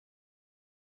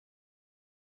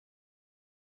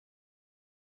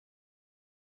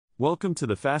Welcome to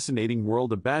the fascinating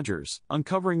world of badgers,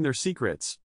 uncovering their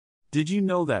secrets. Did you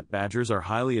know that badgers are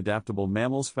highly adaptable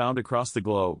mammals found across the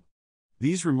globe?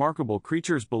 These remarkable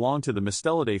creatures belong to the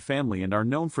Mustelidae family and are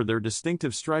known for their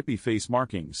distinctive stripy face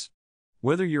markings.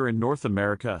 Whether you're in North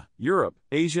America, Europe,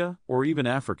 Asia, or even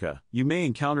Africa, you may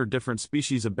encounter different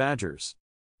species of badgers.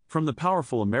 From the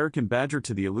powerful American badger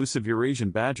to the elusive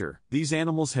Eurasian badger, these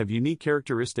animals have unique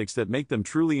characteristics that make them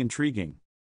truly intriguing.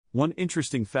 One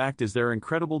interesting fact is their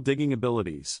incredible digging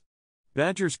abilities.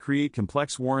 Badgers create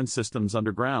complex warren systems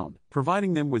underground,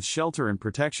 providing them with shelter and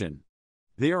protection.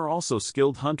 They are also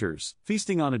skilled hunters,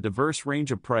 feasting on a diverse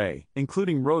range of prey,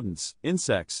 including rodents,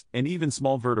 insects, and even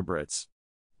small vertebrates.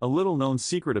 A little-known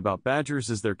secret about badgers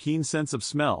is their keen sense of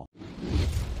smell.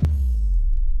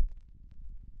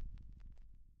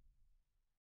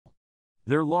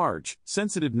 Their large,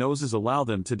 sensitive noses allow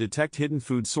them to detect hidden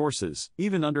food sources,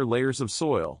 even under layers of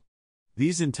soil.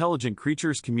 These intelligent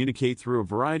creatures communicate through a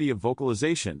variety of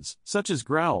vocalizations, such as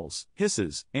growls,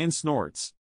 hisses, and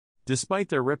snorts. Despite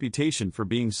their reputation for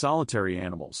being solitary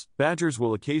animals, badgers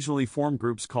will occasionally form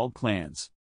groups called clans.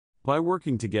 By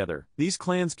working together, these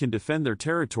clans can defend their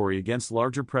territory against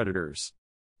larger predators.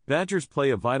 Badgers play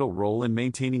a vital role in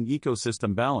maintaining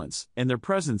ecosystem balance, and their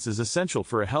presence is essential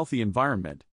for a healthy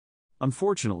environment.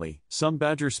 Unfortunately, some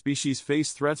badger species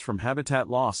face threats from habitat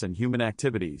loss and human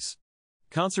activities.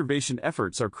 Conservation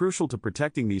efforts are crucial to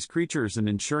protecting these creatures and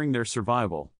ensuring their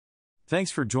survival.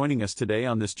 Thanks for joining us today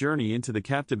on this journey into the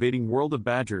captivating world of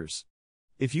badgers.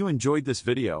 If you enjoyed this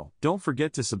video, don't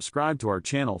forget to subscribe to our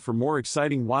channel for more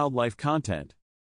exciting wildlife content.